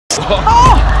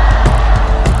Oh!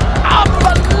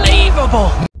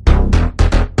 Unbelievable!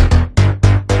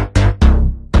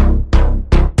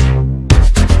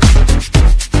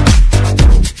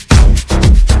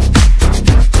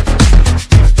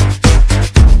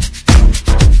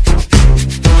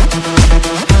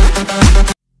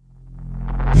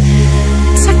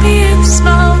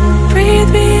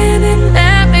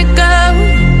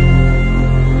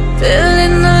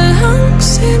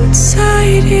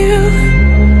 Inside you,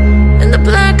 and the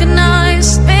blackened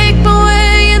eyes make my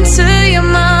way into your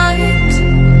mind,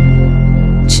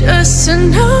 just to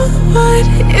know what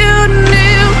you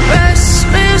knew.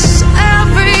 Restless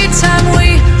every time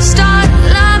we start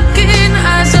looking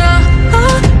as a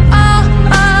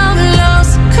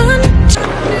lost control.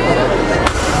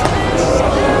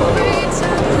 Every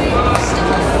time we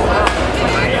start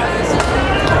looking as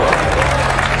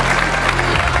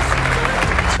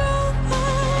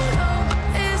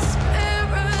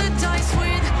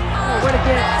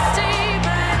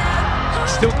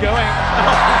still going.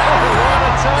 Oh, what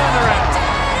a turnaround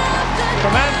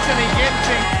from Anthony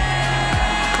Ginting.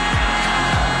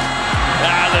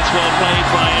 That's well played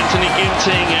by Anthony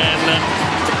Ginting, and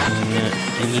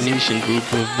Indonesian group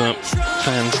of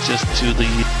fans just to the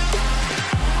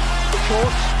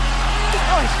short.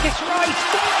 Oh, he's kicked right.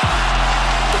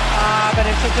 But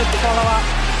it's a good follow-up.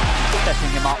 Setting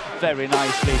him up very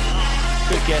nicely.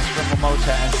 Good guess from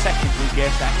Momota, and second good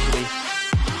guess actually.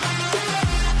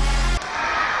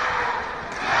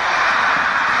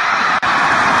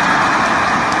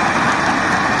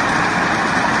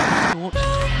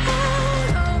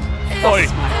 Oi.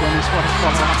 Oh my goodness, what a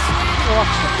follow-up. What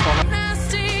a follow-up.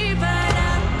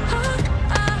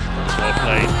 Well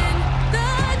played.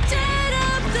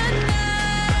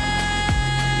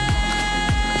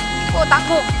 Oh,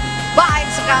 tangguh. Baik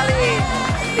sekali.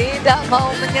 Tidak mau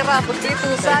menyerah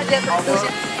begitu saja tentunya.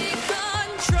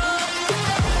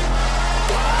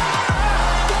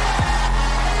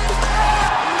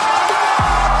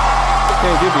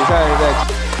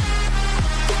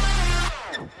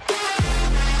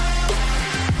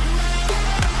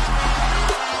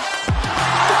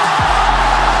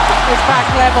 It's back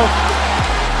level.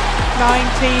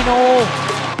 19 all.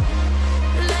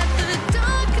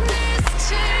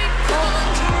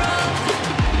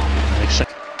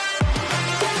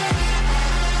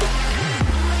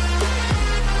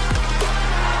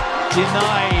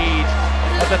 Denied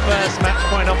at the first match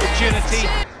point opportunity.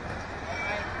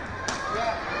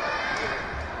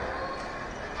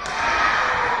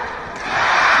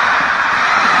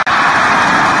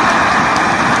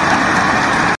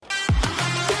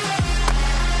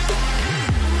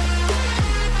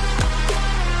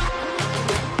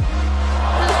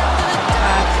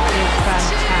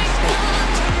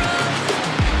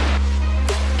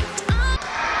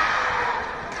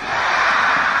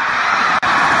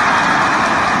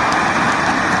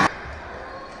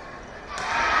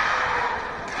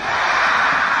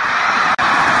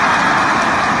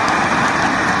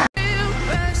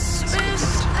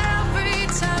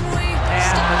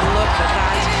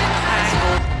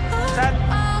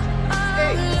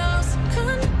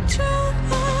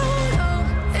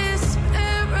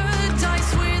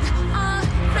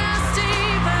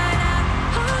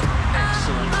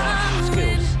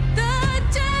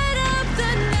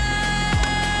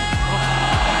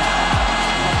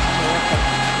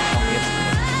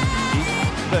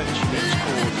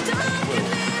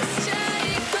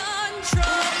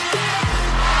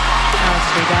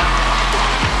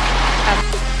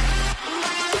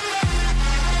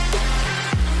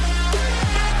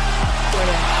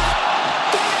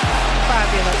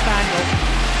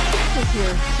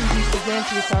 Here, Susie Suzanne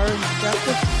Sar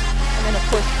instructor, and then of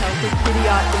course Celtic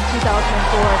Idiot in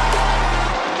 2004.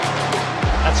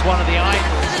 That's one of the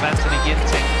idols of Anthony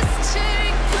Ginting.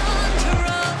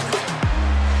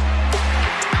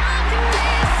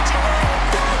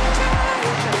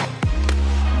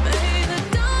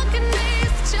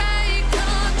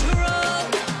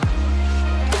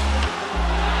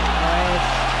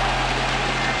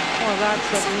 Oh,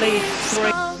 that's at least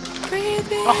 3.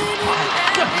 Oh my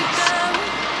goodness!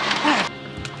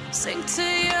 Sink to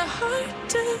your heart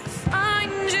to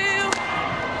find you.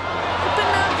 Open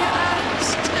up your eyes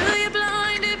till you're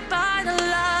blinded by the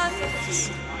lights,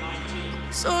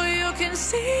 so you can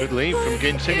see. Good lead from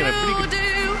Ginting and a pretty good.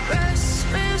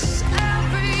 Restless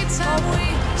every time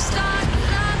we start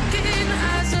looking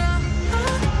as a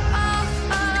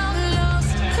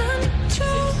lost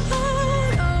control.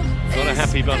 Not a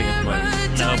happy bunny at the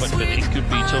moment. No, but it could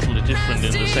be totally different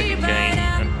in the second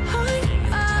game.